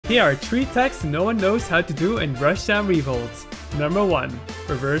Here are 3 attacks no one knows how to do in Rushdown Revolt. Number 1.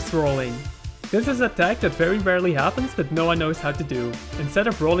 Reverse rolling. This is an attack that very rarely happens but no one knows how to do. Instead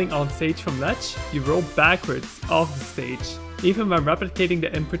of rolling on stage from ledge, you roll backwards off the stage. Even when replicating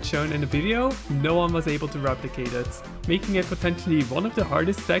the input shown in the video, no one was able to replicate it, making it potentially one of the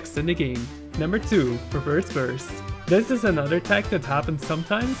hardest attacks in the game. Number 2. Reverse burst. This is another attack that happens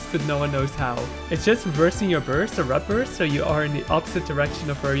sometimes, but no one knows how. It's just reversing your burst or red burst so you are in the opposite direction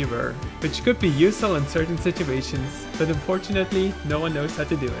of where you were, which could be useful in certain situations, but unfortunately no one knows how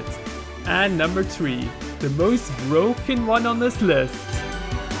to do it. And number 3, the most broken one on this list.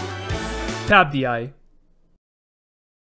 Tap the eye.